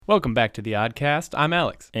Welcome back to the Oddcast. I'm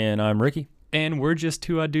Alex. And I'm Ricky. And we're just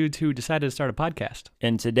two dudes who decided to start a podcast.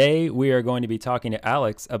 And today we are going to be talking to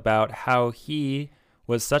Alex about how he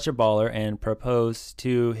was such a baller and proposed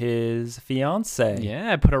to his fiance.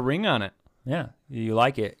 Yeah, I put a ring on it. Yeah. You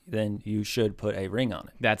like it, then you should put a ring on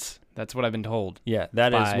it. That's what I've been told. Yeah,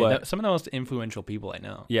 that is what... some of the most influential people I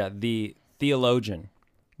know. Yeah, the theologian.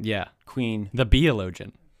 Yeah. Queen... The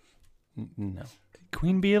beologian. No.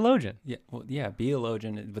 Queen beologian. Yeah, well, yeah,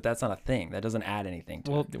 beologian, but that's not a thing. That doesn't add anything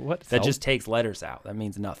to it. What? That just takes letters out. That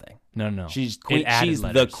means nothing. No. She's queen, she's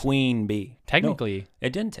the queen bee. Technically. No,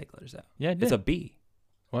 it didn't take letters out. Yeah, it did. It's a B.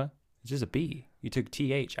 What? It's just a B. You took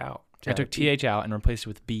TH out. I took TH out and replaced it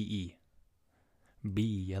with BE.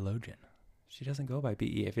 Beologian. She doesn't go by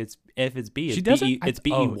BE. If it's B, it's BE. It's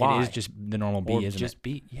BEY. It is just the normal B, isn't just it?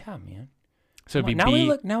 B. Yeah, man. So it'd be now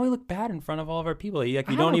we look bad in front of all of our people. Like you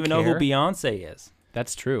I don't even care. know who Beyonce is.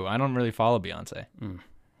 That's true. I don't really follow Beyonce.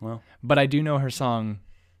 Well, but I do know her song,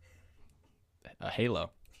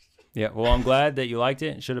 Halo. Yeah. Well, I'm glad that you liked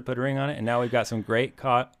it and should have put a ring on it. And now we've got some great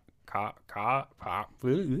podcast.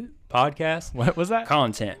 What was that?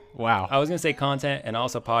 Content. Wow. I was gonna say content and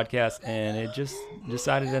also podcast, and it just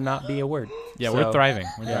decided to not be a word. Yeah, so, we're thriving.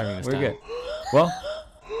 We're thriving this we're time. Good. Well,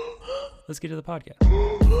 let's get to the podcast.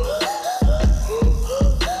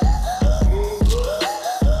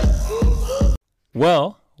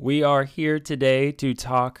 Well, we are here today to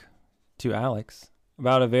talk to Alex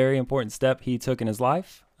about a very important step he took in his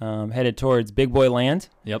life, headed towards big boy land.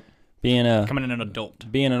 Yep. Becoming an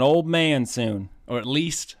adult. Being an old man soon. Or at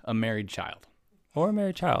least a married child. Or a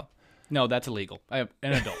married child. No, that's illegal. An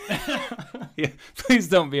adult. Yeah, please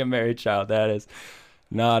don't be a married child. That is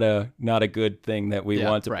not a good thing that we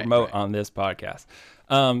want to promote on this podcast.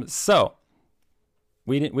 So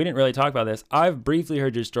we didn't really talk about this. I've briefly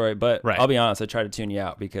heard your story, but I'll be honest, I tried to tune you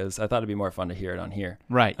out because I thought it'd be more fun to hear it on here.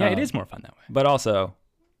 Right. Yeah, it is more fun that way. But also,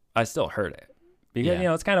 I still heard it. Because,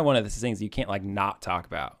 it's kind of one of those things you can't, not talk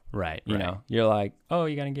about. Right. You know? You're like, oh,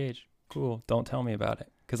 you got engaged. Cool. Don't tell me about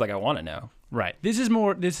it. Because, I want to know. Right. This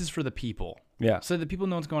is for the people. Yeah. So the people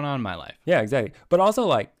know what's going on in my life. Yeah, exactly. But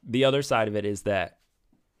also, the other side of it is that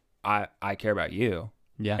I care about you.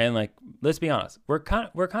 Yeah. And, let's be honest. We kind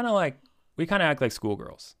of act like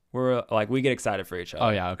schoolgirls. We're, we get excited for each other. Oh,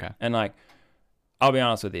 yeah, okay. And, I'll be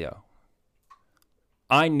honest with you.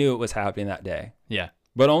 I knew it was happening that day. Yeah.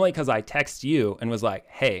 But only because I text you and was like,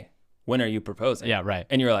 hey, when are you proposing? Yeah, right.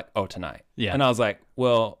 And you were like, oh, tonight. Yeah. And I was like,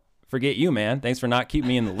 well, forget you, man. Thanks for not keeping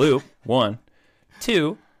me in the loop. 1.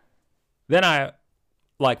 2, then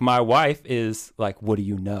my wife is like, what do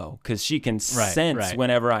you know? Because she can sense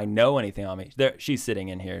whenever I know anything on me. She's sitting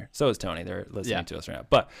in here. So is Tony. They're listening to us right now.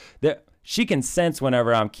 But she can sense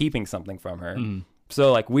whenever I'm keeping something from her. Mm.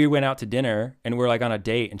 So we went out to dinner and we're on a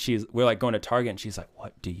date and we're going to Target and she's like,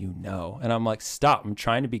 what do you know? And I'm like, stop, I'm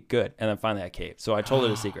trying to be good. And then finally I caved. So I told her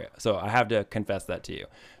the secret. So I have to confess that to you.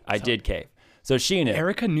 I did cave. So she knew.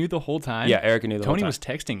 Erica knew the whole time? Yeah, Erica knew the whole time. Tony was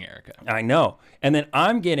texting Erica. I know. And then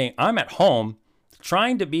I'm at home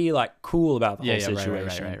trying to be cool about the whole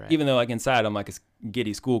situation. Right. Even though inside I'm like a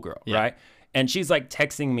giddy schoolgirl, right? And she's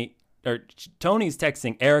texting me. Or Tony's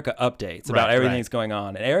texting Erica updates about everything that's going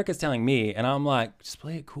on. And Erica's telling me, and I'm like, just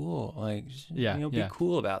play it cool. Be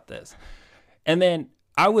cool about this. And then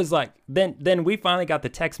I was like, then we finally got the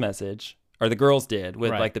text message, or the girls did,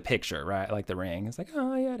 with the picture, right? The ring. It's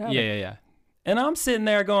oh, yeah, it happened. Yeah. And I'm sitting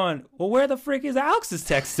there going, well, where the frick is Alex's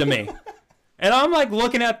text to me? And I'm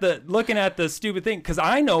looking at the stupid thing because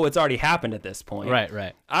I know it's already happened at this point.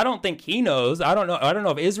 Right. I don't think he knows. I don't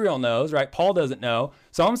know if Israel knows, right? Paul doesn't know.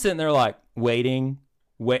 So I'm sitting there waiting.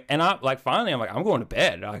 And I'm finally I'm going to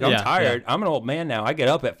bed. I'm tired. Yeah. I'm an old man now. I get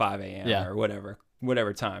up at 5 a.m. or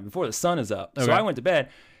whatever time before the sun is up. Okay. So I went to bed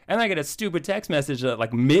and I get a stupid text message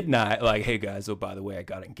at midnight, hey guys, oh, by the way, I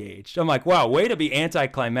got engaged. I'm like, wow, way to be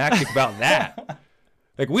anticlimactic about that.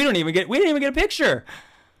 we didn't even get a picture.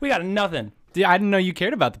 We got nothing. Yeah, I didn't know you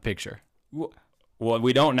cared about the picture. Well,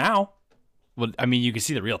 we don't now. Well, I mean, you can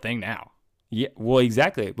see the real thing now. Yeah, well,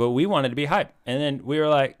 exactly. But we wanted to be hyped. And then we were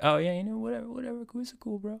like, oh, yeah, whatever. It's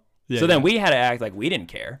cool, bro. Yeah, so then we had to act like we didn't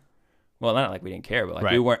care. Well, not like we didn't care, but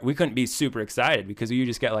we couldn't be super excited because you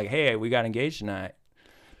just got hey, we got engaged tonight.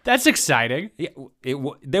 That's exciting. Yeah,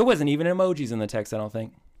 there wasn't even emojis in the text, I don't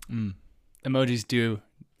think. Emojis do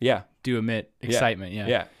emit excitement.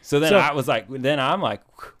 Yeah. So then I'm like,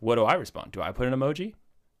 what do I respond? Do I put an emoji?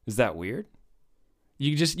 Is that weird?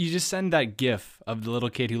 You just send that GIF of the little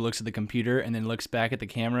kid who looks at the computer and then looks back at the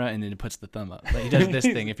camera and then puts the thumb up. He does this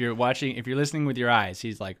thing. If you're listening with your eyes,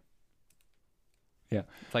 he's like, yeah.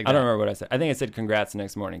 I don't remember what I said. I think I said congrats the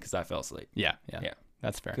next morning because I fell asleep. Yeah.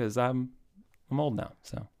 That's fair. Because I'm old now,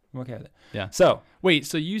 so I'm okay with it. Yeah. So wait,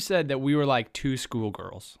 so you said that we were like two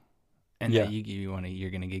schoolgirls, and Yeah. that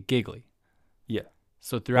you're gonna get giggly. Yeah.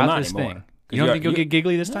 So throughout not this anymore, thing, 'cause you don't you think are- you'll get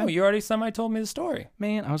giggly this no, time? you already semi-told me the story.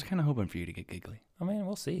 Man, I was kind of hoping for you to get giggly. I mean,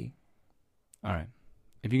 we'll see. All right,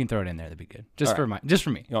 if you can throw it in there, that'd be good. Just All for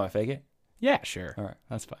me. You want to fake it? Yeah, sure. All right.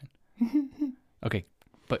 That's fine. Okay,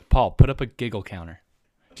 but Paul, put up a giggle counter.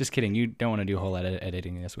 Just kidding. You don't want to do a whole lot of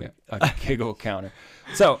editing this week. A giggle counter.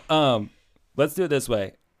 So, let's do it this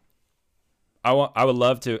way. I would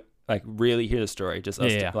love to like really hear the story. Just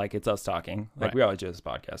us, like it's us talking. Like Right. we always do this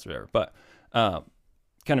podcast or whatever. But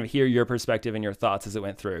kind of hear your perspective and your thoughts as it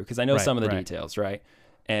went through, because I know some of the details, right?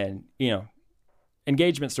 And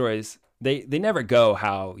engagement stories, they never go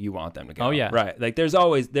how you want them to go. Oh yeah, right. Like there's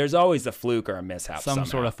always a fluke or a mishap, some somehow.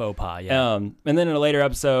 sort of faux pas. Yeah. And then in a later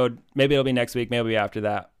episode, maybe it'll be next week, maybe it'll be after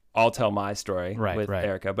that, I'll tell my story with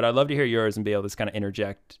Erica. But I'd love to hear yours and be able to just kind of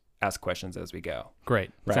interject, ask questions as we go.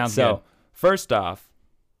 Great. Right. Sounds so, good. First off,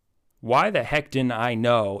 why the heck didn't I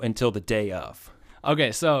know until the day of?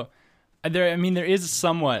 Okay, so there is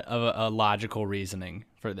somewhat of a logical reasoning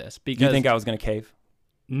for this. Because Do you think I was going to cave?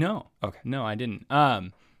 No. Okay. No, I didn't.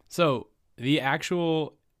 So the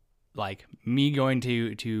actual, like, me going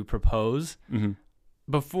to propose,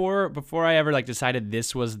 before I ever, like, decided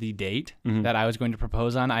this was the date that I was going to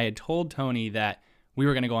propose on, I had told Tony that we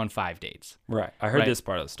were going to go on 5 dates. Right. I heard this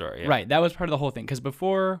part of the story. Yeah. Right. That was part of the whole thing. Because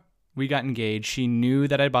before we got engaged, she knew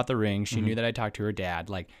that I bought the ring. She knew that I talked to her dad.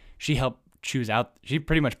 Like, she helped choose out. She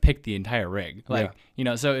pretty much picked the entire rig. Like,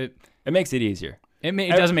 so it makes it easier.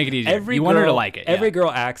 It does make it easier. You want her to like it. Every girl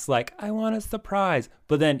acts like, I want a surprise.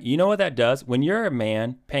 But then, you know what that does? When you're a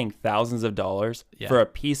man paying thousands of dollars for a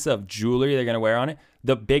piece of jewelry they're going to wear on it,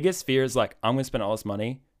 the biggest fear is like, I'm going to spend all this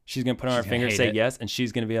money. She's going to put on her finger, say yes, and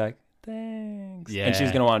she's going to be like, thanks. Yeah. And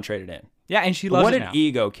she's going to want to trade it in. Yeah, and she loves it now. What an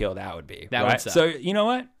ego kill that would be. That right? would suck. So, you know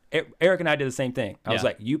what? Eric and I did the same thing. I was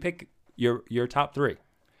like, you pick your top 3.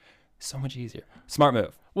 So much easier. Smart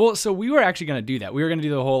move. Well, so we were actually going to do that. We were going to do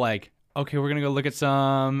the whole, like, okay, we're going to go look at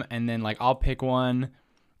some, and then, like, I'll pick one.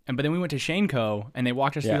 But then we went to Shane Co., and they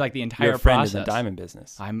walked us through, like, the entire Your friend process. in the diamond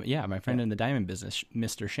business. My friend in the diamond business,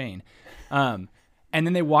 Mr. Shane. And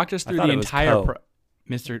then they walked us through the entire...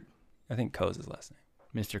 I think Co's his last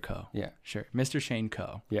name. Mr. Co. Yeah. Sure. Mr. Shane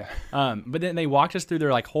Co. Yeah. But then they walked us through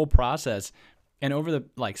their, like, whole process, and over the,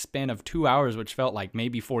 like, span of 2 hours, which felt like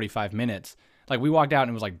maybe 45 minutes, like, we walked out and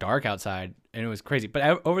it was, like, dark outside, and it was crazy.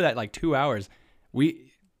 But over that, like, 2 hours, we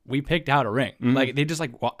picked out a ring. Like, they just,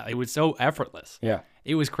 like, it was so effortless. Yeah.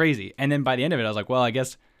 It was crazy. And then by the end of it, I was like, well, I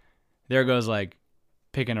guess there goes, like,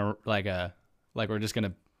 picking we're just going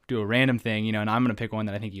to do a random thing, and I'm going to pick one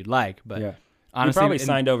that I think you'd like. But yeah. Honestly, you probably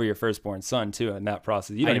signed over your firstborn son, too, in that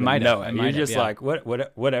process. You don't even know it. You're just like,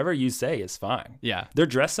 whatever you say is fine. Yeah. They're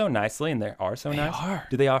dressed so nicely, and they are so nice. They are.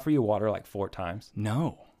 Do they offer you water, like, 4 times?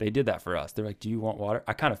 No. They did that for us. They're like, do you want water?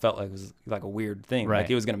 I kind of felt like it was, like, a weird thing. Right. Like,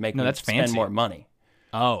 it was going to make me that's spend fancy. more money.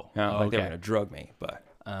 Oh. Like okay. they were going to drug me, but...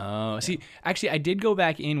 Oh, see, actually, I did go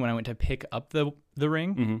back in when I went to pick up the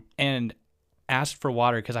ring and asked for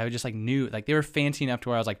water because I just, like, knew, like, they were fancy enough to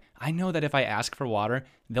where I was like, I know that if I ask for water,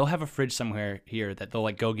 they'll have a fridge somewhere here that they'll,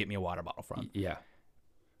 like, go get me a water bottle from. Yeah.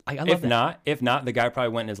 Like, I love that. If not, the guy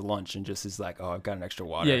probably went in his lunch and just is like, oh, I've got an extra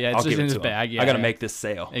water. Yeah, it's just in his bag. Yeah, I got to make this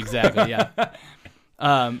sale. Exactly, yeah.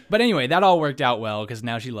 But anyway, that all worked out well because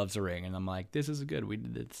now she loves the ring, and I'm like, this is good. We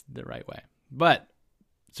did it the right way. But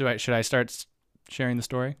so should I start sharing the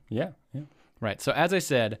story? Yeah. Right. So as I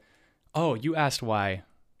said, you asked why.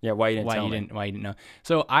 Yeah, why you didn't why you didn't know.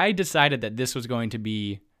 So I decided that this was going to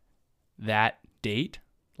be that date,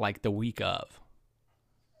 like the week of.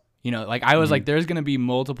 Like I was like, there's going to be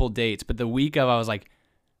multiple dates, but the week of I was like,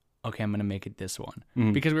 okay, I'm going to make it this one.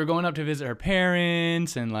 Because we were going up to visit her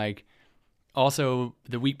parents, and like also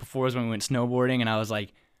the week before was when we went snowboarding, and I was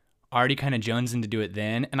like already kind of jonesing to do it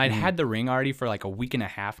then. And I'd had the ring already for like a week and a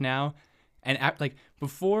half now. And like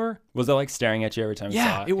before... Was it like staring at you every time you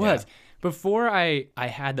saw it? Yeah, it was. Before I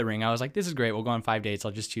had the ring, I was like, this is great. We'll go on 5 dates.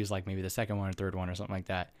 I'll just choose like maybe the second one or third one or something like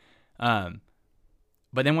that.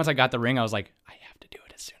 But then once I got the ring, I was like, I have to do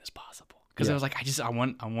it as soon as possible. Because I was like, I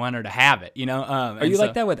want her to have it, Are you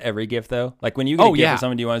like that with every gift though? Like when you get a gift for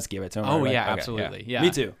someone, do you want to just give it to them? Oh, right? yeah, Okay, absolutely. Yeah.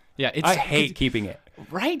 Me too. Yeah, I hate keeping it.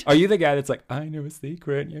 Right? Are you the guy that's like, I know a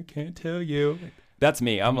secret and I can't tell you? That's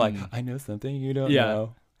me. I'm like, I know something you don't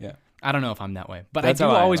know. Yeah. I don't know if I'm that way, but That's I do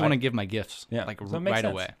how I always am. want to give my gifts right sense.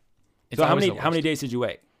 away. So how many days did you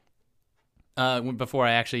wait? Before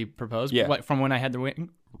I actually proposed? Yeah. From when I had the ring?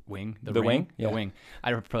 The wing? The wing.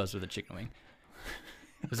 I proposed with a chicken wing.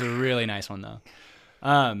 It was a really nice one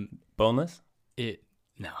though. Boneless?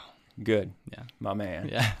 No. Good. Yeah. My man.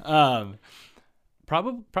 Yeah.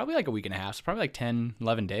 Probably like a week and a half. So probably like 10,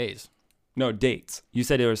 11 days. No, dates. You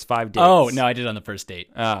said it was 5 dates. Oh, no, I did it on the first date.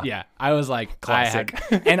 Yeah. I was like, classic.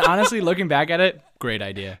 And honestly, looking back at it, great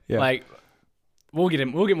idea. Yeah. Like, we'll get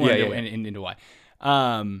more into why.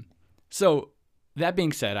 So that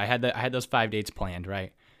being said, I had those 5 dates planned,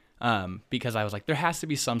 right? Because I was like, there has to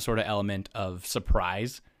be some sort of element of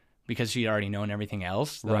surprise because she'd already known everything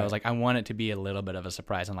else. Right. I was like, I want it to be a little bit of a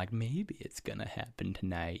surprise. I'm like, maybe it's going to happen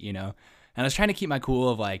tonight, you know? And I was trying to keep my cool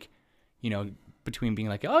of like, you know, between being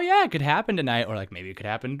like, oh yeah, it could happen tonight, or like maybe it could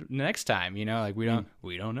happen next time, you know, like we don't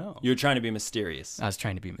know. You're trying to be mysterious. I was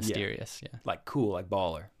trying to be mysterious, yeah. Like cool, like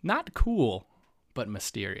baller. Not cool, but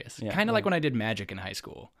mysterious. Yeah, kind of like when I did magic in high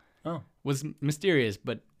school. Oh, was mysterious,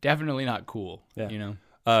 but definitely not cool. Yeah, you know.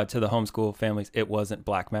 To the homeschool families, it wasn't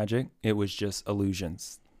black magic. It was just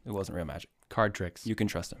illusions. It wasn't real magic. Card tricks. You can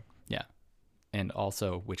trust them. Yeah, and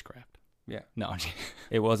also witchcraft. Yeah. No.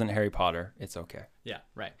 It wasn't Harry Potter. It's okay. Yeah,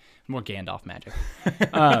 right. More Gandalf magic.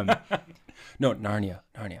 No, Narnia.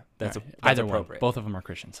 That's either appropriate. One. Both of them are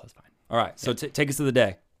Christian, so it's fine. All right. So take us to the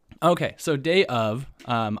day. Okay. So day of,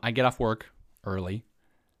 I get off work early,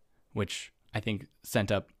 which I think sent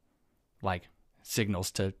up like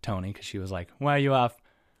signals to Tony because she was like, "Why are you off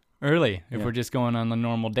early if we're just going on the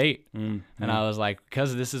normal date?" And I was like,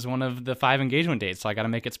 "Because this is one of the 5 engagement dates, so I got to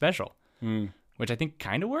make it special." Which I think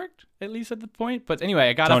kind of worked, at least at the point. But anyway,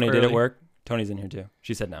 I got off early. Tony, did it work? Tony's in here too.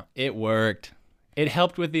 She said no. It worked. It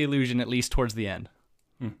helped with the illusion, at least towards the end.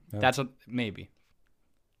 Okay. That's maybe.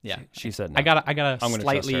 Yeah. She said no. I got a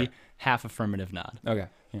slightly half affirmative nod. Okay.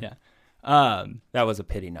 Yeah. That was a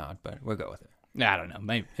pity nod, but we'll go with it. I don't know.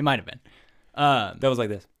 Maybe it might have been. That was like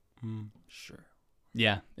this. Sure.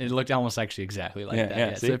 Yeah. It looked almost actually exactly like that.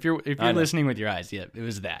 Yeah. So if you're listening with your eyes, yeah, it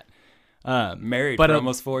was that. Married for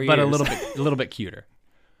almost 4 years, but a little bit cuter.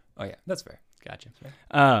 Oh yeah, that's fair. Gotcha.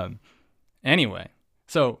 Fair. Anyway,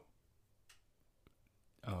 so.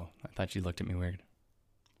 Oh, I thought you looked at me weird.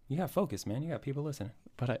 You got focus, man. You got people listening.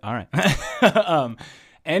 But all right.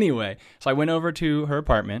 Anyway, so I went over to her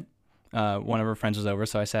apartment. One of her friends was over,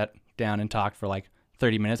 so I sat down and talked for like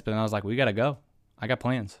 30 minutes. But then I was like, "We gotta go. I got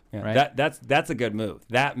plans." Yeah, right. That's a good move.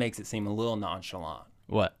 That makes it seem a little nonchalant.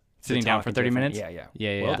 What? Sitting down for 30 minutes?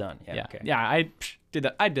 Yeah. Well done. Yeah. Okay. Yeah, I did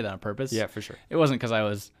that. I did that on purpose. Yeah, for sure. It wasn't because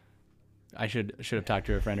I should have talked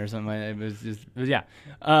to a friend or something. It was yeah.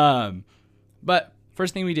 But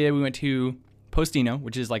first thing we did, we went to Postino,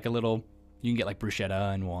 which is like a little. You can get like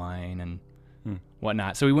bruschetta and wine and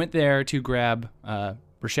whatnot. So we went there to grab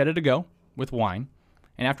bruschetta to go with wine,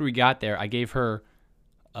 and after we got there, I gave her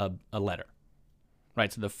a letter.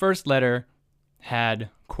 Right. So the first letter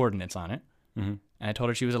had coordinates on it. Mm-hmm. And I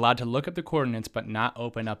told her she was allowed to look up the coordinates but not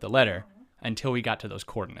open up the letter until we got to those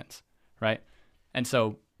coordinates, right? And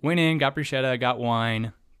so went in, got bruschetta, got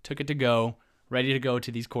wine, took it to go, ready to go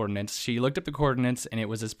to these coordinates. She looked up the coordinates, and it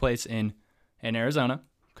was this place in Arizona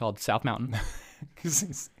called South Mountain.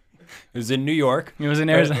 It was in New York. It was in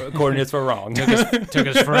Arizona. Coordinates were wrong. Took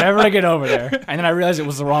us forever to get over there. And then I realized it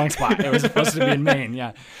was the wrong spot. It was supposed to be in Maine,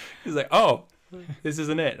 yeah. He's like, oh. This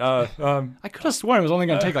isn't it. I could have sworn it was only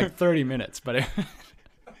going to take like 30 minutes, but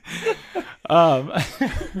all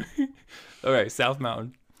right, South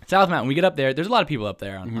Mountain. South Mountain. We get up there. There's a lot of people up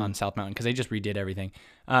there on South Mountain because they just redid everything.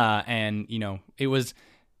 And you know,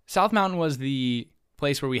 South Mountain was the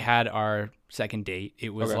place where we had our second date.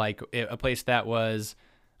 It was like a place that was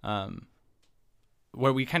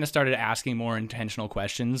where we kind of started asking more intentional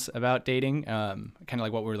questions about dating, kind of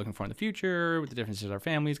like what we were looking for in the future, what the differences of our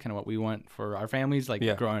families, kind of what we want for our families, like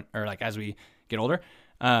growing or like as we get older.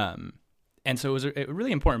 And so it was a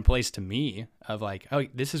really important place to me of like, oh,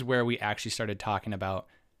 this is where we actually started talking about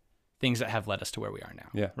things that have led us to where we are now.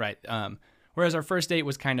 Yeah. Right. Whereas our first date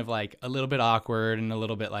was kind of like a little bit awkward and a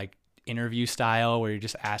little bit like interview style where you're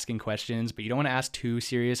just asking questions, but you don't want to ask too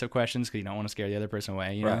serious of questions because you don't want to scare the other person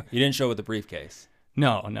away. You know? You didn't show with the briefcase.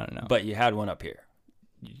 No. But you had one up here.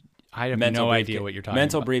 I have no idea what you're talking about.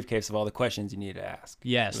 Mental briefcase of all the questions you needed to ask.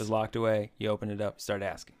 Yes. It was locked away. You opened it up, started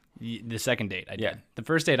asking. The second date I did. Yeah. The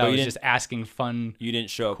first date I was just asking fun You didn't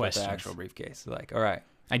show up questions. with the actual briefcase. Like, all right.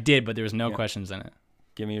 I did, but there was no questions in it.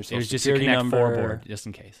 Give me your social It was just a security Connect number. 4 board, just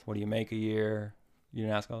in case. What do you make a year? You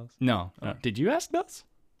didn't ask all this? No. Did you ask those?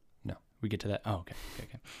 No. We get to that? Oh, okay.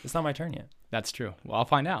 It's not my turn yet. That's true. Well, I'll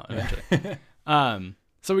find out eventually.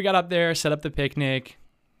 So we got up there, set up the picnic,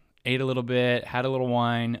 ate a little bit, had a little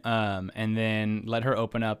wine, and then let her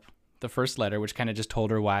open up the first letter, which kind of just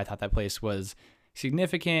told her why I thought that place was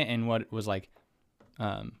significant and what was like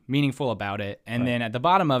meaningful about it. And then at the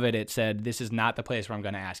bottom of it, it said, "This is not the place where I'm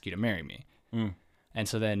going to ask you to marry me." And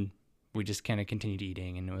so then we just kind of continued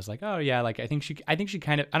eating, and it was like, oh yeah, like I think she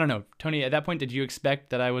kind of, I don't know, Tony, at that point, did you expect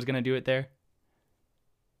that I was gonna do it there?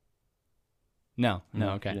 No,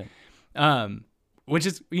 okay. Which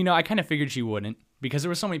is, I kind of figured she wouldn't, because there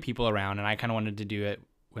were so many people around, and I kind of wanted to do it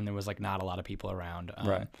when there was like not a lot of people around.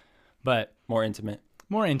 Right. But more intimate,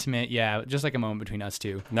 yeah, just like a moment between us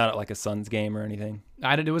two. Not at like a Suns game or anything.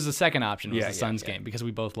 It was the second option. It was the Suns game, because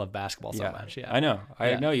we both love basketball so much. Yeah, I know.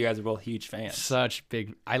 I know you guys are both huge fans. Such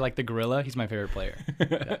big. I like the gorilla. He's my favorite player.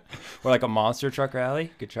 Or like a monster truck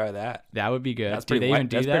rally. Could try that. That would be good. That's pretty white.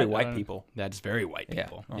 That's pretty white people. That's very white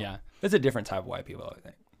people. Yeah. It's a different type of white people, I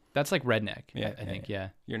think. That's like redneck. Yeah, I think. Yeah.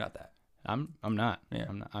 You're not that. I'm not. Yeah.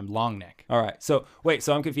 I'm not. I'm long neck. All right. So wait.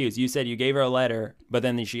 So I'm confused. You said you gave her a letter, but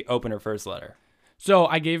then she opened her first letter. So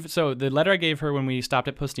the letter I gave her when we stopped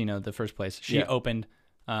at Postino, the first place, she opened.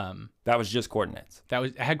 That was just coordinates.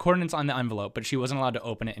 It had coordinates on the envelope, but she wasn't allowed to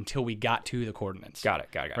open it until we got to the coordinates. Got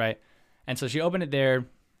it. Right. And so she opened it there,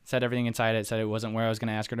 said everything inside it, said it wasn't where I was going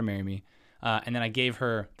to ask her to marry me. And then I gave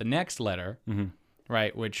her the next letter,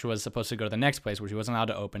 right, which was supposed to go to the next place, which she wasn't allowed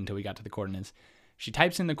to open until we got to the coordinates. She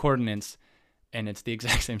types in the coordinates, and it's the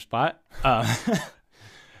exact same spot.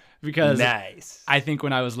 Because nice. I think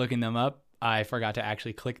when I was looking them up, I forgot to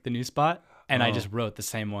actually click the new spot, and I just wrote the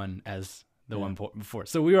same one as the one before.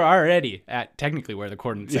 So we were already at technically where the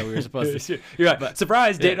coordinates that we were supposed to. You're right. But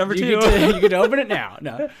surprise, date number 2. You get to open it now.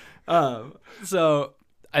 No. So,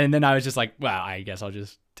 and then I was just like, well, I guess I'll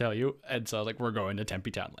just tell you. And so I was like, we're going to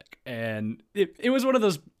Tempe Town Lake. And it was one of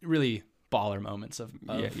those really baller moments of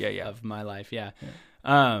my life. Yeah.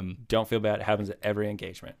 Don't feel bad. It happens at every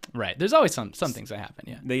engagement. Right. There's always some things that happen.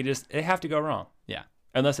 Yeah. They have to go wrong. Yeah.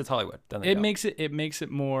 Unless it's Hollywood. Then it makes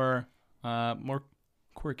it more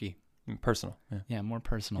quirky. Personal. Yeah, more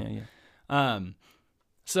personal. Yeah.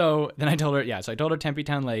 So then I told her Tempe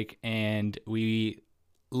Town Lake, and we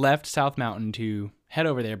left South Mountain to head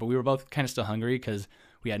over there, but we were both kind of still hungry because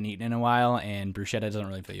we hadn't eaten in a while, and bruschetta doesn't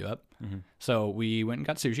really fill you up. Mm-hmm. So we went and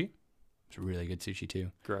got sushi. It's really good sushi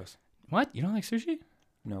too. Gross. What? You don't like sushi?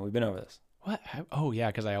 No, we've been over this. What? Oh yeah,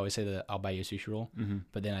 because I always say that I'll buy you a sushi roll,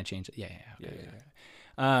 but then I change it.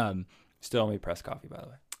 Yeah. Still owe me pressed coffee, by the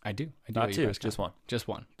way. I do. Not two, just one. Just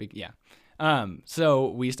one. Big, yeah. So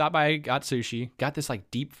we stopped by, got sushi, got this like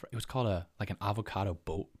deep. It was called an avocado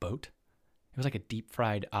boat. It was like a deep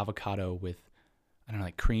fried avocado with, I don't know,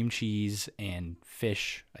 like cream cheese and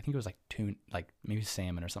fish. I think it was like tuna, like maybe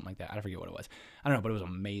salmon or something like that. I forget what it was. I don't know, but it was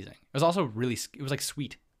amazing. It was also really. It was like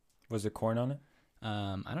sweet. Was there corn on it?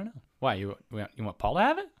 I don't know. Why you want Paul to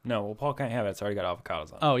have it? No, well, Paul can't have it. It's already got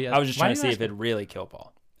avocados on it. Oh yeah. I was just trying to see if it'd really kill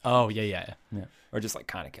Paul. Oh yeah. Or just like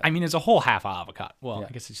kind of kill. I mean, it's a whole half avocado. Well,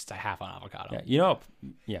 I guess it's just a half on avocado. Yeah,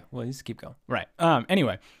 well, you just keep going. Right.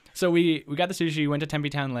 Anyway, so we got the sushi, went to Tempe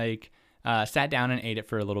Town Lake, sat down and ate it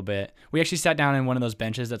for a little bit. We actually sat down in one of those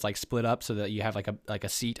benches that's like split up so that you have like a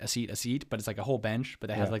seat, but it's like a whole bench, but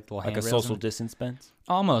it has like the little handrails. Like a social distance bench?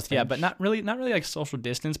 Almost, bench. Yeah, but not really like social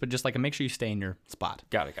distance, but just like make sure you stay in your spot.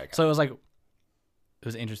 Got it. So it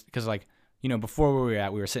was interesting because like, before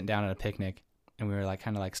where we were sitting down at a picnic and we were like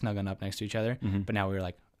kind of like snuggling up next to each other, but now we were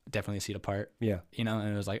like definitely a seat apart. Yeah. And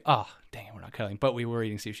it was like, oh, dang it, we're not cuddling, but we were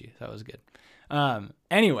eating sushi. So that was good.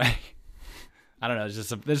 Anyway, I don't know. It's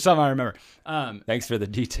just there's something I remember. Thanks for the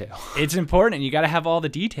detail. It's important. You got to have all the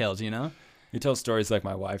details, You tell stories like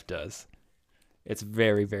my wife does. It's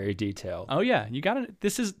very, very detailed. Oh yeah, you got to.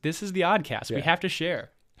 This is the Oddcast. Yeah. We have to share.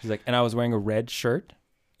 She's like, and I was wearing a red shirt.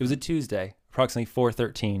 It was a Tuesday, approximately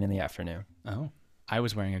 4:13 in the afternoon. Oh, I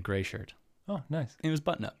was wearing a gray shirt. Oh, nice. It was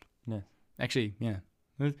button up. Nice. Actually, yeah,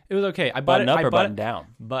 it was okay. I bought button it. Up I or bought button it, down?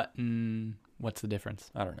 Button. What's the difference?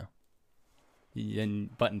 I don't know.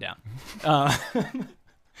 And button down. I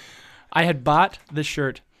had bought the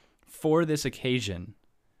shirt for this occasion,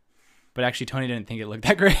 but actually Tony didn't think it looked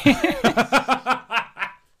that great.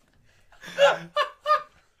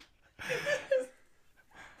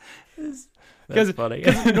 That's funny.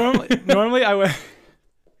 Normally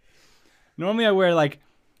I wear like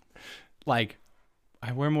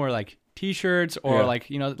I wear more like t-shirts or like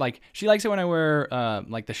she likes it when I wear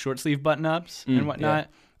like the short sleeve button ups and whatnot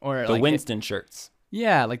or the Winston shirts.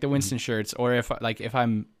 Yeah, like the Winston shirts, or if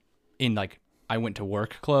I'm in like I went to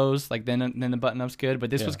work clothes, like then the button up's good. But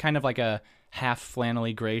this was kind of like a half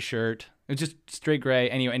flannelly gray shirt. It was just straight gray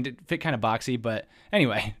anyway, and it fit kind of boxy. But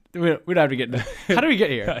anyway, we don't have to get. How do we get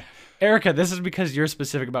here? Erica, this is because you're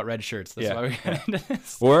specific about red shirts. That's why we got into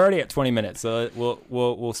this. We're already at 20 minutes, so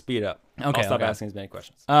we'll speed up. Okay, I'll stop asking as many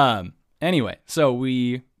questions. Anyway, so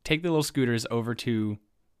we take the little scooters over to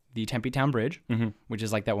the Tempe Town Bridge, which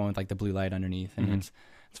is like that one with like the blue light underneath, and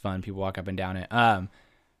it's fun. People walk up and down it.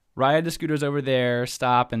 ride the scooters over there,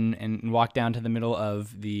 stop, and walk down to the middle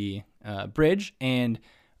of the bridge. And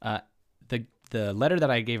the letter that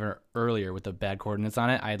I gave her earlier with the bad coordinates on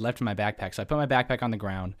it, I had left in my backpack. So I put my backpack on the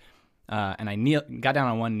ground, and I got down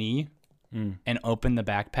on one knee and opened the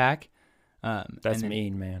backpack. That's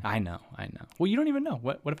mean, man. I know. Well, you don't even know.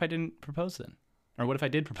 What if I didn't propose then? Or what if I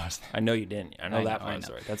did propose then? I know you didn't. I know that part of the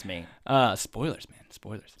story. That's mean. Spoilers, man.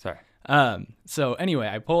 Spoilers. Sorry. So anyway,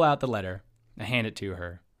 I pull out the letter, I hand it to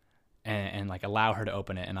her, and like allow her to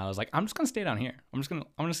open it. And I was like, I'm just gonna stay down here. I'm just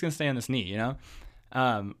gonna stay on this knee, you know?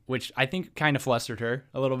 Which I think kind of flustered her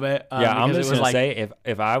a little bit. Yeah, I'm just gonna say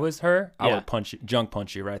if I was her, I would junk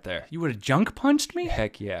punch you right there. You would have junk punched me?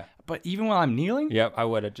 Heck yeah. But even while I'm kneeling? Yep, I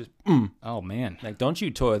would have just. Oh man. Like, don't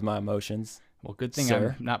you toy with my emotions. Well, good thing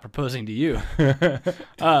I'm not proposing to you.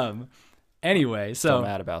 Anyway, so I'm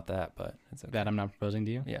mad about that, but it's okay. That I'm not proposing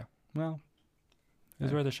to you? Yeah. Well, it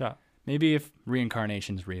was worth a shot. Maybe if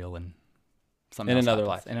reincarnation's real and something in else another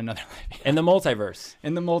happens. life. In another life. In the multiverse.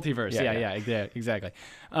 In the multiverse. Yeah, exactly.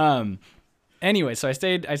 Anyway, so I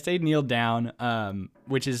stayed kneeled down,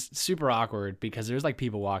 which is super awkward because there's like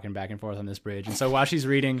people walking back and forth on this bridge. And so while she's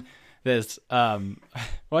reading this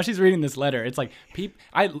letter, it's like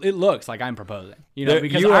it looks like I'm proposing, you know,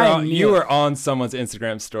 because you were on someone's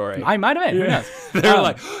Instagram story. I might have been. Who knows? They're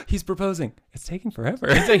like, he's proposing. It's taking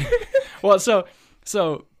forever. Well, so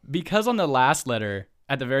because on the last letter,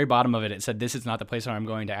 at the very bottom of it, it said, "This is not the place where I'm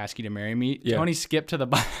going to ask you to marry me." Yeah. Tony skipped to the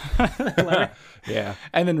bottom of the letter. Yeah.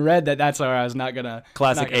 And then read that's where I was not gonna.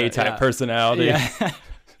 Classic A-type personality. Yeah.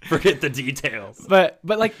 Forget the details. But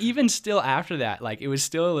like even still after that, like it was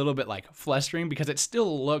still a little bit like flustering because it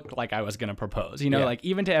still looked like I was gonna propose. You know, like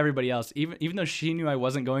even to everybody else, even though she knew I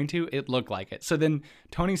wasn't going to, it looked like it. So then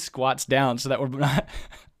Tony squats down so that we're not,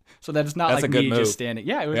 so that it's not That's like me just standing.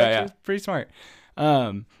 Yeah, it was actually pretty smart.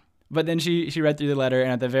 But then she read through the letter,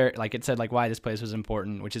 and at the very, like it said like why this place was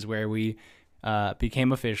important, which is where we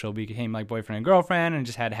became official, became like boyfriend and girlfriend, and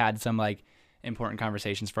just had some like important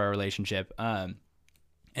conversations for our relationship.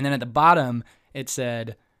 And then at the bottom it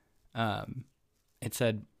said, will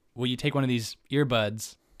you take one of these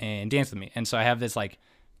earbuds and dance with me? And so I have this like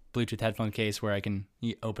Bluetooth headphone case where I can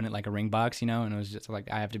open it like a ring box, you know, and it was just like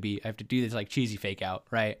I have to do this like cheesy fake out,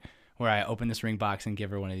 right? Where I open this ring box and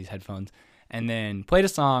give her one of these headphones, and then played a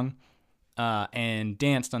song and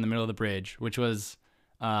danced on the middle of the bridge, which was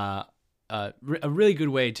a really good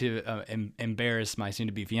way to embarrass my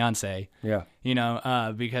soon-to-be fiance. Yeah, you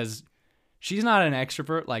know, because she's not an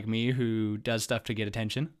extrovert like me who does stuff to get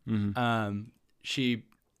attention. Mm-hmm. She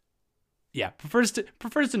prefers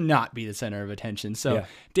to not be the center of attention. So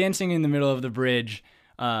dancing in the middle of the bridge,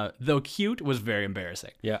 though cute, was very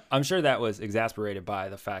embarrassing. Yeah, I'm sure that was exasperated by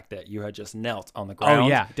the fact that you had just knelt on the ground. Oh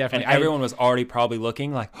yeah, definitely. And everyone was already probably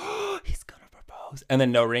looking like, oh, he's gonna propose. And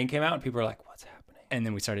then no ring came out, and people were like, what's happening? And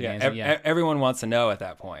then we started dancing. Everyone wants to know at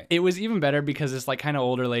that point. It was even better because this like kind of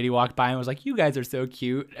older lady walked by and was like, "You guys are so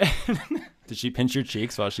cute." Did she pinch your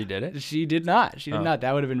cheeks while she did it? She did not. She did not.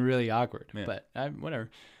 That would have been really awkward. Yeah. But whatever.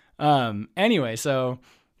 Anyway, so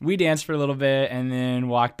we danced for a little bit and then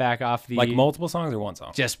walked back off the... Like multiple songs or one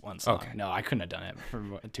song? Just one song. Okay. No, I couldn't have done it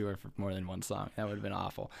for more than one song. That would have been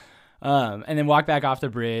awful. And then walked back off the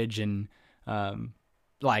bridge and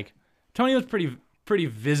like Tony was pretty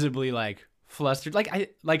visibly like flustered.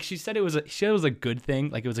 Like she said it was a good thing.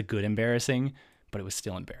 Like it was a good embarrassing, but it was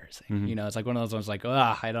still embarrassing. Mm-hmm. You know, it's like one of those ones like,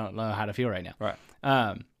 I don't know how to feel right now. Right.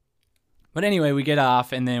 But anyway, we get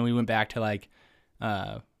off and then we went back to like,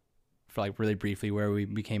 for like really briefly where we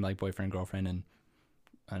became like boyfriend and girlfriend, and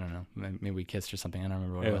I don't know, maybe we kissed or something. I don't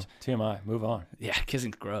remember what it was. TMI, move on. Yeah,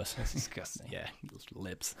 kissing's gross. That's disgusting. Yeah, those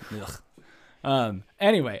lips. Ugh.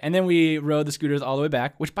 Anyway, and then we rode the scooters all the way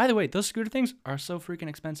back, which by the way, those scooter things are so freaking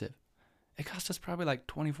expensive. It cost us probably like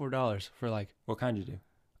 $24 for like... What kind you do?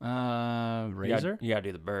 Razor? You gotta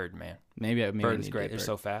do the bird, man. Maybe Bird is great. They're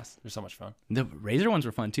so fast. They're so much fun. The Razor ones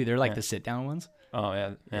were fun too. They're like the sit down ones. Oh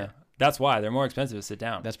yeah. That's why they're more expensive to sit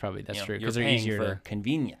down. That's true because they're easier for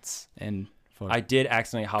convenience. And I did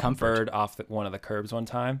accidentally hop a bird off one of the curbs one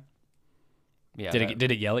time. Yeah.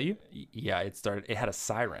 Did it yell at you? Yeah, it started. It had a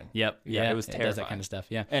siren. Yep. Yeah, it was terrifying. It does that kind of stuff.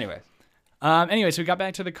 Yeah. Anyways. So we got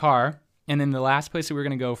back to the car, and then the last place that we were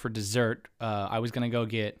gonna go for dessert, I was gonna go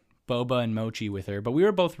get boba and mochi with her, but we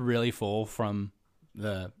were both really full from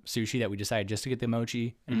the sushi that we decided just to get the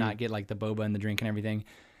mochi and not get like the boba and the drink and everything.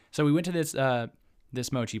 So we went to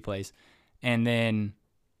this mochi place, and then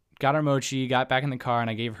got our mochi, got back in the car, and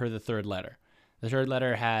I gave her the third letter. The third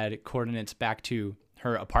letter had coordinates back to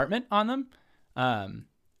her apartment on them,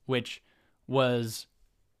 which was,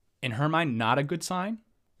 in her mind, not a good sign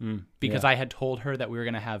because I had told her that we were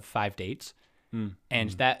going to have 5 dates,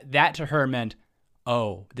 And that to her meant,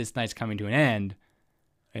 oh, this night's coming to an end.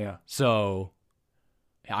 Yeah. So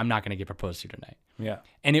I'm not going to get proposed to tonight. Yeah.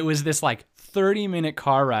 And it was this like 30-minute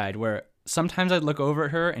car ride where sometimes I'd look over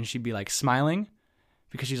at her and she'd be like smiling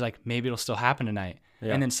because she's like, maybe it'll still happen tonight.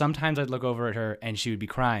 Yeah. And then sometimes I'd look over at her and she would be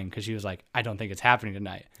crying because she was like, I don't think it's happening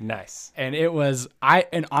tonight. Nice. And it was,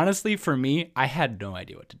 and honestly, for me, I had no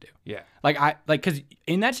idea what to do. Yeah. Because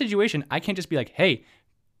in that situation, I can't just be like, hey,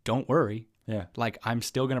 don't worry. Yeah. Like, I'm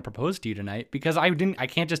still going to propose to you tonight because I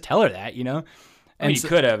can't just tell her that, you know? And you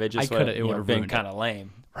could have. It would have been kind of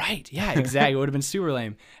lame. Right. Yeah, exactly. It would have been super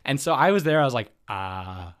lame. And so I was there. I was like,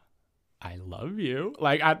 I love you.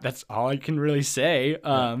 Like, that's all I can really say.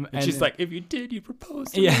 And she's like, if you did, you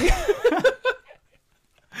propose to me. And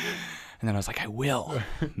then I was like, I will.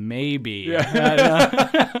 Maybe.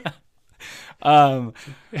 Yeah. But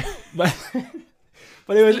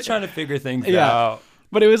it was just trying to figure things out.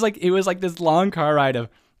 But it was like this long car ride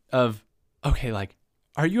of okay, like,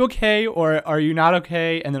 are you okay or are you not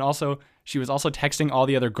okay? And then also she was also texting all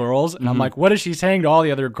the other girls, and I'm like, what is she saying to all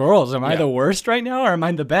the other girls? Am I the worst right now, or am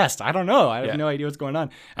I the best? I don't know. I have no idea what's going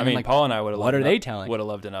on. I mean, like, Paul and I would have. What are they telling? Would have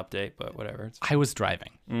loved an update, but whatever. I was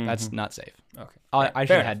driving. That's not safe. Okay. I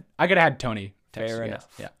could have had Tony text. Fair enough.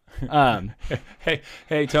 Yeah.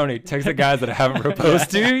 Hey, Tony, text the guys that I haven't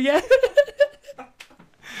proposed to yet.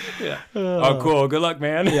 Yeah. Oh, cool. Good luck,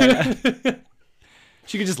 man. Yeah.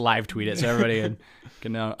 She could just live tweet it so everybody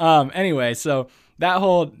can know. Anyway, so that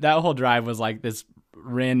whole drive was like this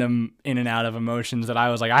random in and out of emotions that I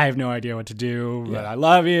was like, I have no idea what to do, but I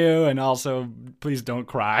love you, and also please don't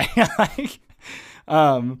cry.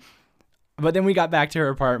 But then we got back to her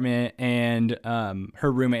apartment, and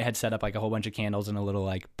her roommate had set up like a whole bunch of candles and a little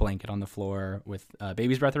like blanket on the floor with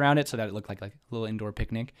baby's breath around it, so that it looked like a little indoor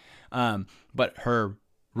picnic. But her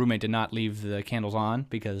roommate did not leave the candles on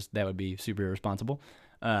because that would be super irresponsible,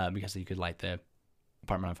 because you could light the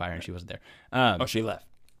apartment on fire, and she wasn't there. She left.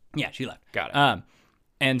 Yeah, she left. Got it.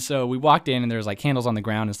 And so we walked in, and there was like candles on the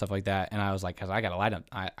ground and stuff like that, and I was like, because I gotta light them,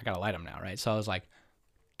 I gotta light them now, right? So I was like,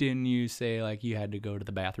 didn't you say like you had to go to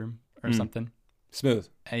the bathroom or something? Smooth.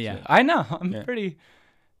 Yeah, Smooth. I know. I'm pretty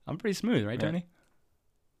smooth, right, Tony?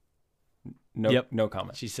 No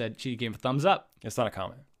comment. She said she gave a thumbs up. It's not a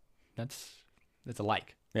comment. That's a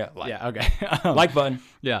like. Yeah, like. Yeah, okay. Like button.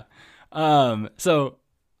 Yeah. So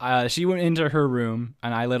she went into her room,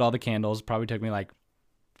 and I lit all the candles. Probably took me like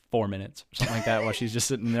 4 minutes or something like that while she's just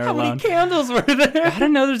sitting there alone. How many candles were there? I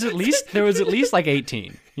don't know. There was at least like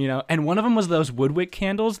 18, you know. And one of them was those woodwick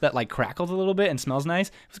candles that like crackled a little bit and smells nice.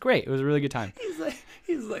 It was great. It was a really good time.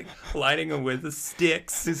 He's like lighting them with the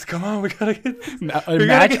sticks. He's, come on, we gotta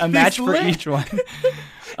get a match for each one.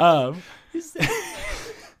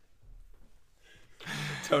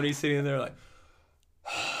 Tony's sitting there like,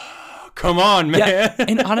 come on, man. Yeah,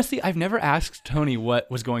 and honestly, I've never asked Tony what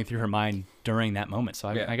was going through her mind during that moment, so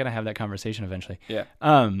I gotta have that conversation eventually. Yeah.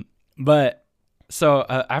 But so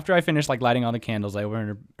after I finished like lighting all the candles, I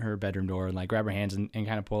opened her bedroom door and like grab her hands and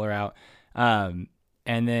kind of pull her out. And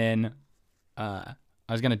then I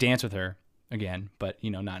was gonna dance with her again, but you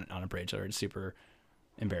know, not on a bridge, or it's super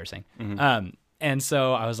embarrassing. And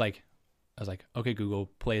so I was like, okay, Google,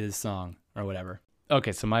 play this song or whatever.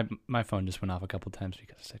 Okay, so my phone just went off a couple times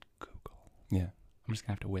because I said Google. Yeah. I'm just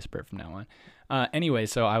going to have to whisper it from now on. Anyway,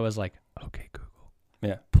 so I was like, okay, Google.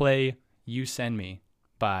 Yeah. Play You Send Me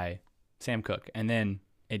by Sam Cooke. And then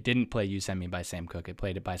it didn't play You Send Me by Sam Cooke. It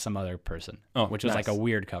played it by some other person, which was like a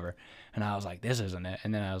weird cover. And I was like, this isn't it.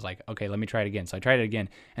 And then I was like, okay, let me try it again. So I tried it again.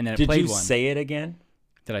 And then it played one. Did you say it again?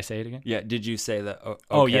 Did I say it again? Yeah. Did you say that? Okay.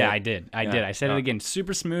 Oh, yeah, I did. I did. I said it again.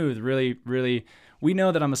 Super smooth. Really, really. We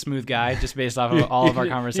know that I'm a smooth guy just based off of all of our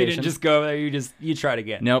conversations. You didn't just go there. You tried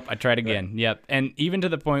again. Nope. I tried again. Right. Yep. And even to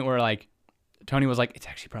the point where like Tony was like, it's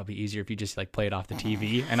actually probably easier if you just like play it off the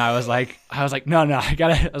TV. And I was like, no,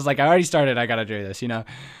 I was like, I already started. I got to do this, you know?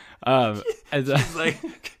 She's like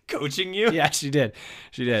coaching you. Yeah, she did.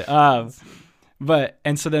 And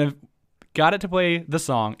so then got it to play the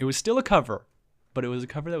song. It was still a cover, but it was a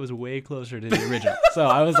cover that was way closer to the original. So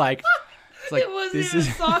I was like, it wasn't even a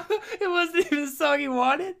song. It wasn't even the song you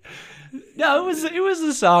wanted. No, it was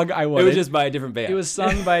the song I wanted. It was just by a different band. It was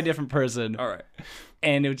sung by a different person. All right.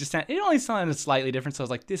 And it only sounded slightly different. So I was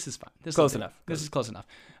like, this is fine. This is close enough.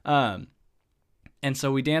 And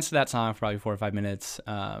so we danced to that song for probably 4 or 5 minutes.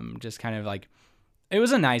 Just kind of like, it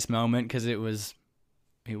was a nice moment because it was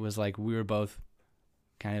like we were both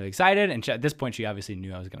kind of excited. And at this point, she obviously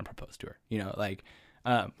knew I was going to propose to her. You know, like,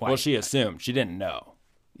 well, she assumed. She didn't know.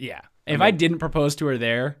 Yeah. If I didn't propose to her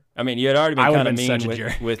there, I mean, you had already been kind of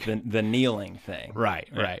mean with the kneeling thing. Right.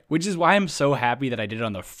 Which is why I'm so happy that I did it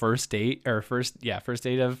on the first date first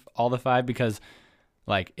date of all the 5, because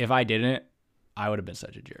like if I didn't, I would have been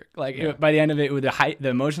such a jerk. Like by the end of it, the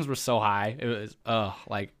emotions were so high. It was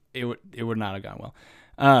like it would not have gone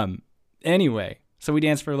well. Anyway, so we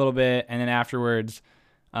danced for a little bit, and then afterwards,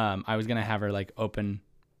 I was gonna have her like open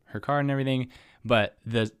her card and everything, but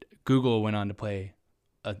the Google went on to play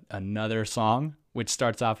another song, which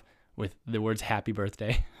starts off with the words "Happy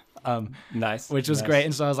Birthday." Nice, which was great.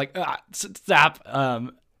 And so I was like, stop.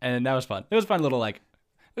 And that was fun. It was fun little like,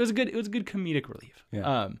 it was a good comedic relief.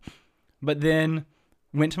 Yeah. But then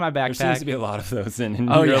went to my backpack. There seems to be a lot of those in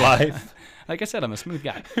your life. Like I said, I'm a smooth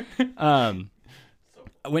guy.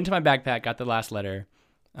 I went to my backpack, got the last letter,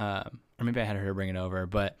 or maybe I had her bring it over,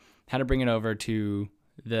 but had to bring it over to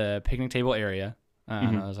the picnic table area.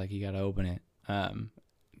 And I was like, you got to open it.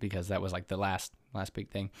 Because that was like the last big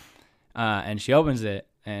thing. And she opens it,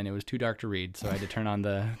 and it was too dark to read, so I had to turn on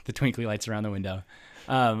the twinkly lights around the window.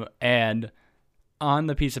 And on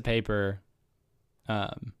the piece of paper,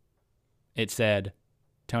 it said,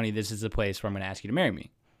 "Tony, this is the place where I'm going to ask you to marry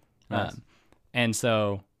me." Nice. And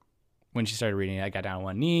so when she started reading it, I got down on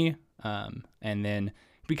one knee, and then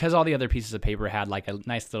because all the other pieces of paper had like a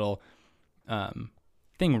nice little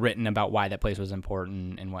thing written about why that place was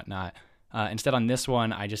important and whatnot, instead on this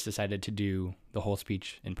one, I just decided to do the whole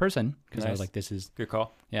speech in person because I was like, this is... Good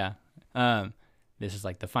call. Yeah. This is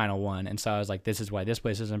like the final one. And so I was like, this is why this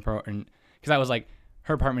place is important. Because I was like,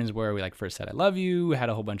 her apartment is where we like first said, I love you. We had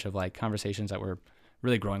a whole bunch of like conversations that were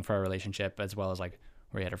really growing for our relationship, as well as like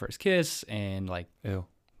where we had our first kiss and like... Ew.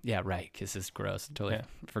 Yeah, right. Kiss is gross. Totally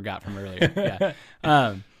forgot from earlier.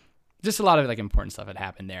 Yeah. Just a lot of like important stuff had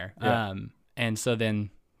happened there. Yeah. And so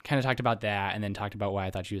then kind of talked about that, and then talked about why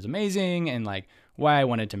I thought she was amazing and like why I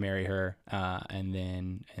wanted to marry her. And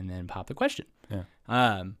then pop the question.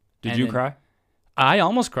 Yeah. Did you cry? I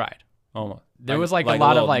almost cried. Almost. There was like a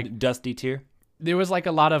lot of like dusty tear. There was like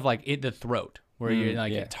a lot of like the throat where you're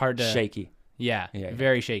like it's hard to shaky. Yeah,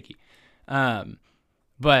 very shaky.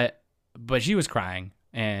 But she was crying,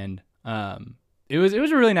 and it was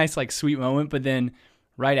a really nice like sweet moment. But then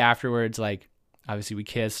right afterwards, like obviously we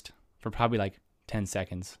kissed for probably like 10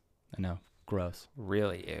 seconds. I know, gross.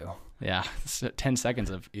 Really, ew. Yeah, 10 seconds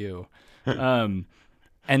of ew. And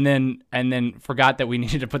then forgot that we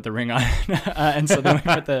needed to put the ring on. And so then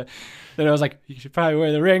then I was like, you should probably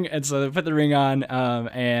wear the ring. And so they put the ring on.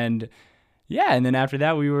 And then after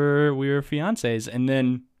that we were fiancés, and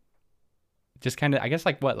then just kind of, I guess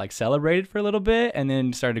like celebrated for a little bit, and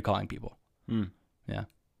then started calling people. Yeah.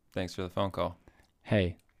 Thanks for the phone call.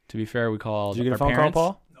 Hey, to be fair, we called Did you get a phone call,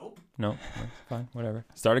 Paul? Nope. That's fine. Whatever.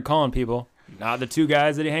 Started calling people. Not the 2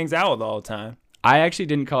 guys that he hangs out with all the time. I actually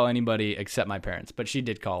didn't call anybody except my parents, but she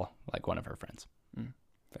did call like one of her friends.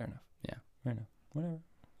 Fair enough. Yeah. Fair enough. Whatever.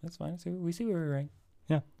 That's fine. We see where we're right.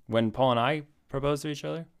 Yeah. When Paul and I propose to each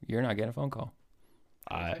other, you're not getting a phone call.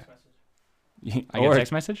 I get a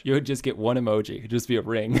text message? You would just get one emoji. It'd just be a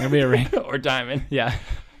ring. It'll be a ring. Or diamond. Yeah.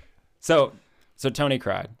 So Tony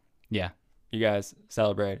cried. Yeah. You guys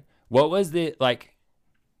celebrated. What was the, like,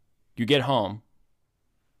 you get home,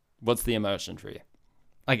 what's the emotion for you?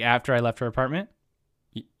 Like after I left her apartment?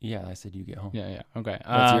 Yeah, I said you get home. Yeah. Okay.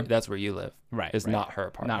 That's where you live. Right. It's not her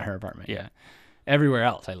apartment. Not her apartment. Yeah. Everywhere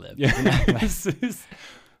else I live. Yeah.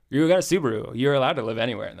 You got a Subaru. You're allowed to live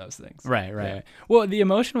anywhere in those things. Right. Yeah. Well, the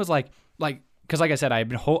emotion was like, because like I said, I had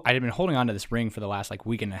been holding on to this ring for the last like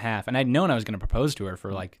week and a half, and I'd known I was going to propose to her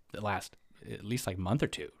for like the last at least like month or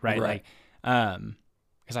two, right? Like,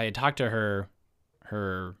 because I had talked to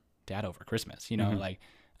her dad over Christmas, like,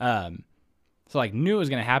 so like knew it was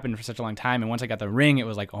going to happen for such a long time, and once I got the ring, it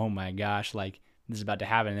was like, oh my gosh, like this is about to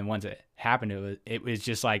happen. And then once it happened, it was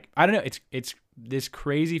just like, I don't know, it's this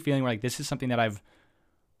crazy feeling where like this is something that I've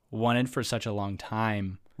wanted for such a long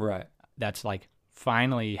time, right? That's like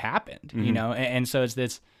finally happened, and so it's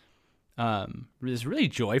this really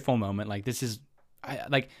joyful moment. Like this is,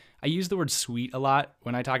 I use the word sweet a lot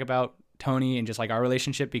when I talk about Tony and just like our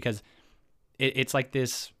relationship, because it's like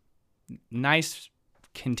this nice,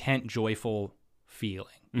 content, joyful feeling,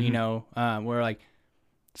 where like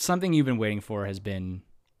something you've been waiting for has been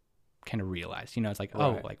kind of realized. It's like,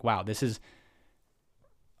 oh, like wow,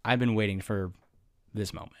 I've been waiting for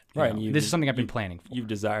this moment. Right. This is something I've been planning for. You've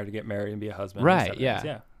desired to get married and be a husband. Right.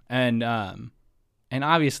 Yeah. And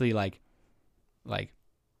obviously like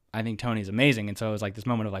I think Tony's amazing. And so it was like this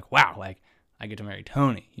moment of like, wow, like I get to marry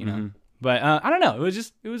Tony, but I don't know.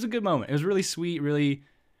 It was a good moment. It was really sweet, really,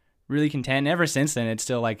 really content. And ever since then, it's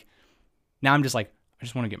still like, now I'm just like,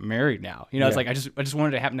 just want to get married now. You know, it's like I just wanted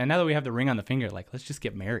it to happen. And now that we have the ring on the finger, like let's just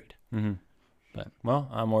get married. Mm-hmm. But well,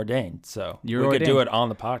 I'm ordained, so we ordained. could do it on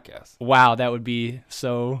the podcast. Wow, that would be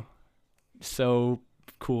so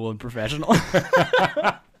cool and professional.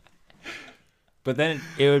 But then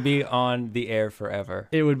it would be on the air forever.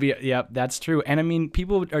 It would be, yep, that's true. And I mean,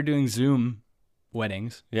 people are doing Zoom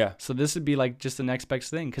weddings. Yeah. So this would be like just the next best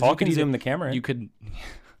thing. Paul can zoom the camera. You could.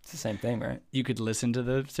 It's the same thing, right? You could listen to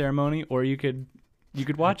the ceremony, or you could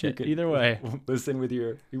watch it. Either way. Listen with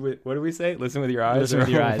your. What do we say? Listen with your eyes. Listen with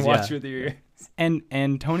your eyes. Watch with your ears.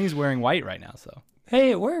 And Tony's wearing white right now, so. Hey,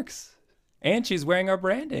 it works. And she's wearing our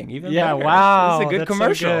branding. Even yeah. better. Wow. It's a good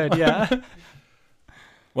commercial. So good, yeah.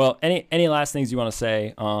 Well, any last things you want to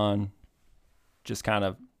say on just kind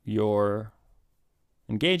of your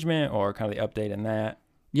engagement or kind of the update in that?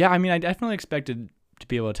 Yeah, I mean, I definitely expected to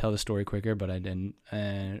be able to tell the story quicker, but I didn't.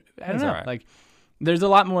 I don't know. Right. Like, there's a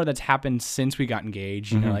lot more that's happened since we got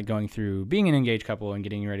engaged. You know, like going through being an engaged couple and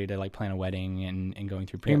getting ready to like plan a wedding and going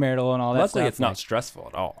through premarital and all that. Luckily, stuff. it's not stressful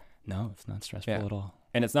at all. No, it's not stressful at all.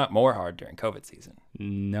 And it's not more hard during COVID season.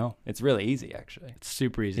 No, it's really easy actually. It's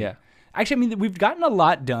super easy. Yeah. Actually, I mean, we've gotten a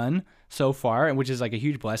lot done so far, which is like a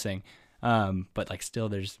huge blessing. But like still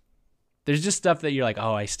there's just stuff that you're like,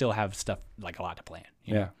 oh, I still have stuff like a lot to plan.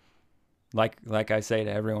 You know? Like I say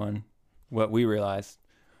to everyone, what we realize,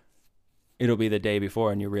 it'll be the day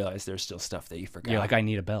before and you realize there's still stuff that you forgot. You're like, I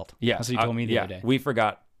need a belt. Yeah. That's what you told me the other day. We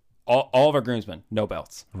forgot all of our groomsmen, no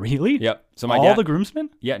belts. Really? Yep. So all the groomsmen?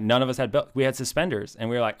 Yeah, none of us had belts. We had suspenders, and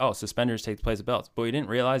we were like, oh, suspenders take the place of belts. But we didn't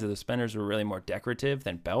realize that the suspenders were really more decorative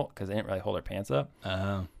than belt because they didn't really hold our pants up.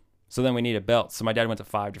 Oh. So then we needed belts. So my dad went to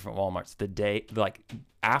 5 different Walmarts the day, like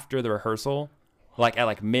after the rehearsal, like at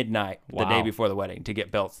like midnight, the day before the wedding, to get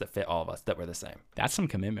belts that fit all of us that were the same. That's some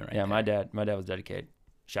commitment, right? Yeah, my dad was dedicated.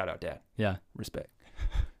 Shout out, Dad. Yeah, respect.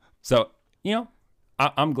 So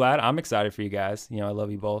I'm glad. I'm excited for you guys. I love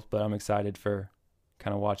you both, but I'm excited for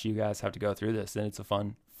kind of watch you guys have to go through this, and it's a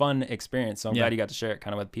fun experience. So I'm glad you got to share it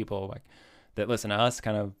kind of with people like that listen to us,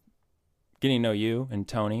 kind of getting to know you and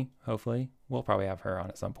Tony. Hopefully, we'll probably have her on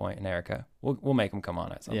at some point, and Erica. We'll make them come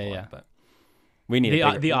on at some point. Yeah. But we need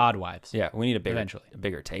the odd wives. Yeah, we need a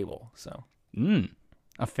bigger table. So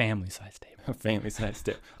a family-sized table. A family-sized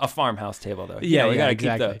table. A farmhouse table, though. Yeah, we got to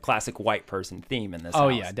exactly. keep the classic white person theme in this. Oh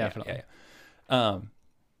house. Yeah, definitely. Yeah.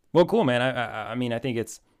 Well, cool, man. I mean, I think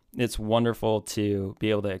it's wonderful to be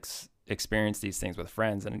able to experience these things with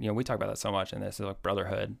friends, and we talk about that so much in this, like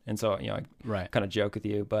brotherhood, and so I kind of joke with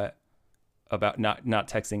you, but about not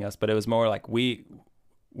texting us, but it was more like we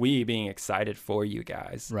being excited for you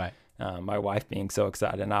guys, right? My wife being so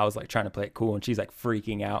excited, and I was like trying to play it cool, and she's like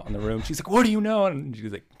freaking out in the room. She's like, "What do you know?" And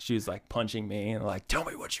she's like punching me and like, "Tell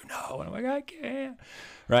me what you know." And I'm like, "I can't."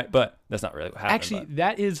 Right, but that's not really what happened. Actually,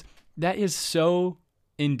 that is so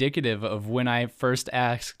indicative of when I first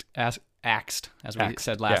asked as we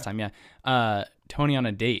said last time, Tony on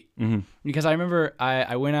a date. Mm-hmm. Because I remember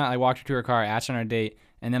I went out, I walked her to her car, I asked her on a date,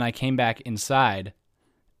 and then I came back inside,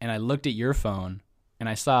 and I looked at your phone, and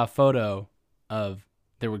I saw a photo of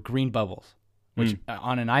there were green bubbles, which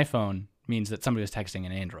on an iPhone means that somebody was texting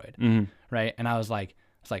an Android, right? And I was like,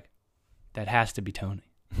 that has to be Tony.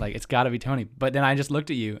 Like, it's got to be Tony. But then I just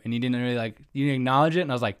looked at you, and you didn't really you didn't acknowledge it,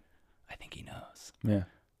 and I was like, I think he knows. Yeah.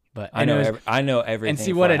 But I know everything. And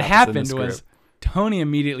see, what had happened was Tony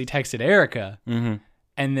immediately texted Erica, and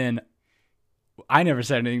then I never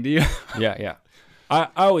said anything to you. Yeah. I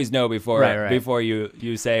always know before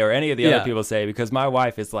you say, or any of the other people say, because my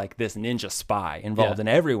wife is like this ninja spy involved in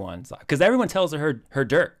everyone's, because everyone tells her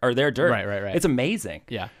dirt or their dirt. Right. It's amazing.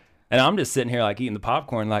 Yeah. And I'm just sitting here like eating the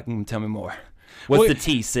popcorn, like, tell me more. What's the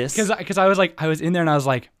tea, sis? Because I was in there and I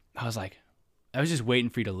was just waiting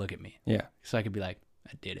for you to look at me. Yeah. So I could be like,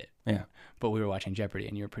 I did it. Yeah. But we were watching Jeopardy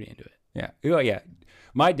and you were pretty into it. Yeah. Oh, yeah.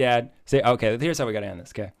 My dad okay, here's how we got to end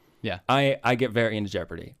this. Okay. Yeah. I get very into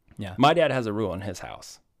Jeopardy. Yeah. My dad has a rule in his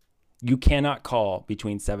house. You cannot call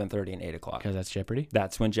between 7:30 and 8 o'clock. Because that's Jeopardy?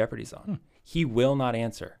 That's when Jeopardy's on. He will not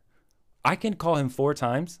answer. I can call him 4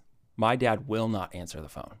 times. My dad will not answer the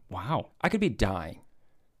phone. Wow. I could be dying.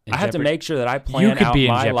 In I have Jeopardy. to make sure that I plan out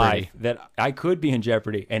my life that I could be in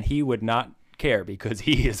Jeopardy, and he would not care because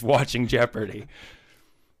he is watching Jeopardy.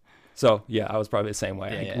 So, yeah, I was probably the same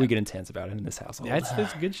way. Yeah. We get intense about it in this household. Yeah, it's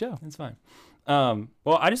a good show. It's fine.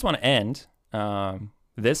 Well, I just want to end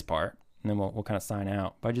this part, and then we'll kind of sign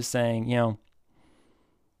out by just saying,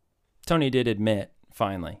 Tony did admit,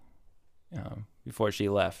 finally, before she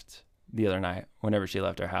left the other night, whenever she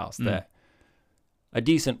left our house, that a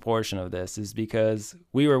decent portion of this is because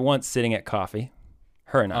we were once sitting at coffee,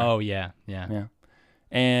 her and I. Oh, yeah.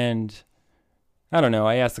 And I don't know.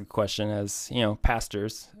 I asked the question as,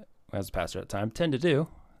 pastors, as a pastor at the time, tend to do,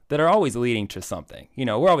 that are always leading to something.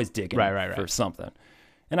 We're always digging for something.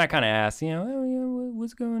 And I kind of asked,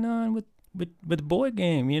 what's going on with the boy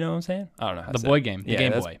game? You know what I'm saying? I don't know how to say boy it. game, the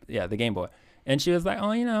Game Boy. Yeah, the Game Boy. And she was like,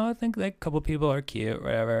 oh, I think like a couple people are cute,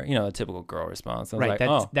 whatever. The typical girl response. I was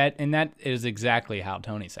like, that is exactly how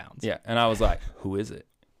Tony sounds. Yeah, and I was like, who is it?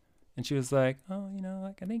 And she was like, oh,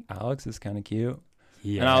 I think Alex is kind of cute.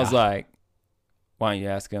 Yeah. And I was like, why don't you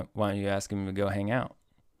ask him to go hang out?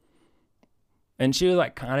 And she was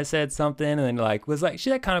like, kind of said something, and then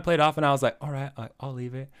she kind of played off, and I was like, all right, I'll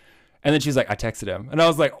leave it. And then she was like, I texted him, and I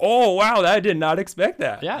was like, oh wow, I did not expect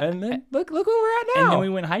that. Yeah. And then look where we're at now. And then we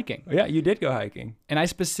went hiking. Yeah, you did go hiking. And I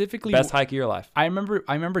specifically best hike of your life. I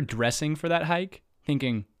remember dressing for that hike,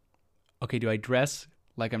 thinking, okay, do I dress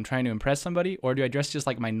like I'm trying to impress somebody, or do I dress just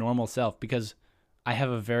like my normal self? Because I have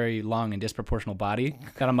a very long and disproportional body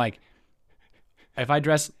that I'm like, if I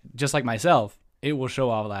dress just like myself, it will show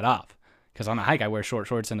all that off. Because on a hike, I wear short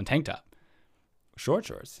shorts and a tank top. Short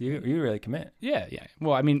shorts? You really commit. Yeah.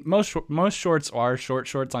 Well, I mean, most shorts are short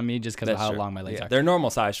shorts on me just because of how long my legs are. They're normal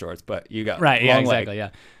size shorts, but you got right. Yeah, long exactly.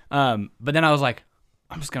 Leg. Yeah. But then I was like,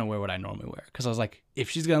 I'm just gonna wear what I normally wear because I was like, if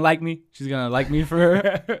she's gonna like me, she's gonna like me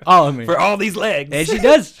for all of me, for all these legs. And she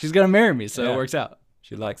does. She's gonna marry me, so it works out.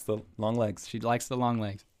 She likes the long legs. She likes the long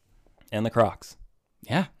legs and the Crocs.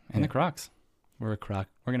 Yeah, and the Crocs. We're a Croc.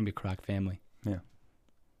 We're gonna be a Croc family.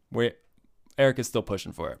 Yeah. Eric is still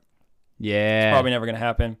pushing for it. Yeah. It's probably never going to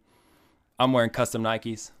happen. I'm wearing custom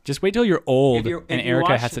Nikes. Just wait till you're old and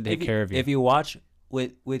Erica has to take care of you. If you watch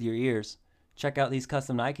with your ears, check out these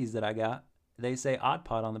custom Nikes that I got. They say Odd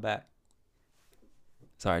Pod on the back.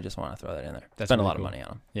 Sorry, I just want to throw that in there. Spent really a lot of money on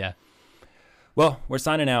them. Yeah. Well, we're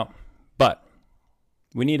signing out, but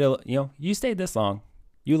we need to, you stayed this long.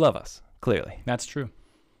 You love us, clearly. That's true.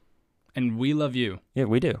 And we love you. Yeah,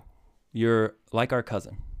 we do. You're like our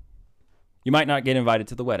cousin. You might not get invited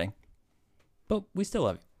to the wedding, but we still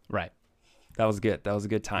love you. Right. That was good. That was a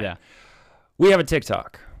good time. Yeah. We have a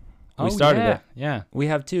TikTok. We started it. Yeah. We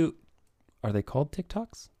have 2. Are they called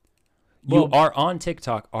TikToks? Well, you are on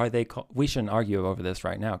TikTok. Are they called? We shouldn't argue over this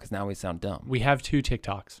right now because now we sound dumb. We have 2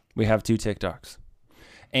 TikToks. We have 2 TikToks.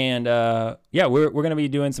 And we're going to be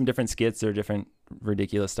doing some different skits or different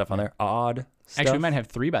ridiculous stuff on there. Odd stuff. Actually, we might have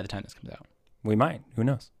 3 by the time this comes out. We might. Who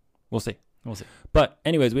knows? We'll see. We'll see. But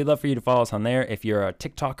anyways, we'd love for you to follow us on there. If you're a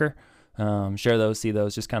TikToker, share those, see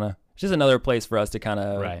those. Just another place for us to kind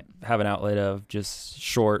of have an outlet of just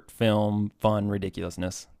short film, fun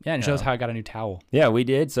ridiculousness. Yeah, and it shows how I got a new towel. Yeah, we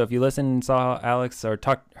did. So if you listened and saw Alex or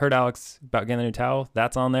heard Alex about getting a new towel,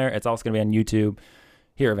 that's on there. It's also going to be on YouTube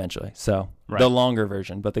here eventually. So the longer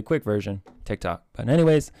version, but the quick version, TikTok. But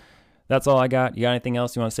anyways, that's all I got. You got anything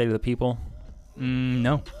else you want to say to the people?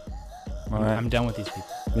 No. All right. I'm done with these people.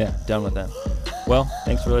 Yeah, done with them. Well,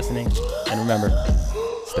 thanks for listening. And remember,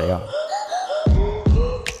 stay off.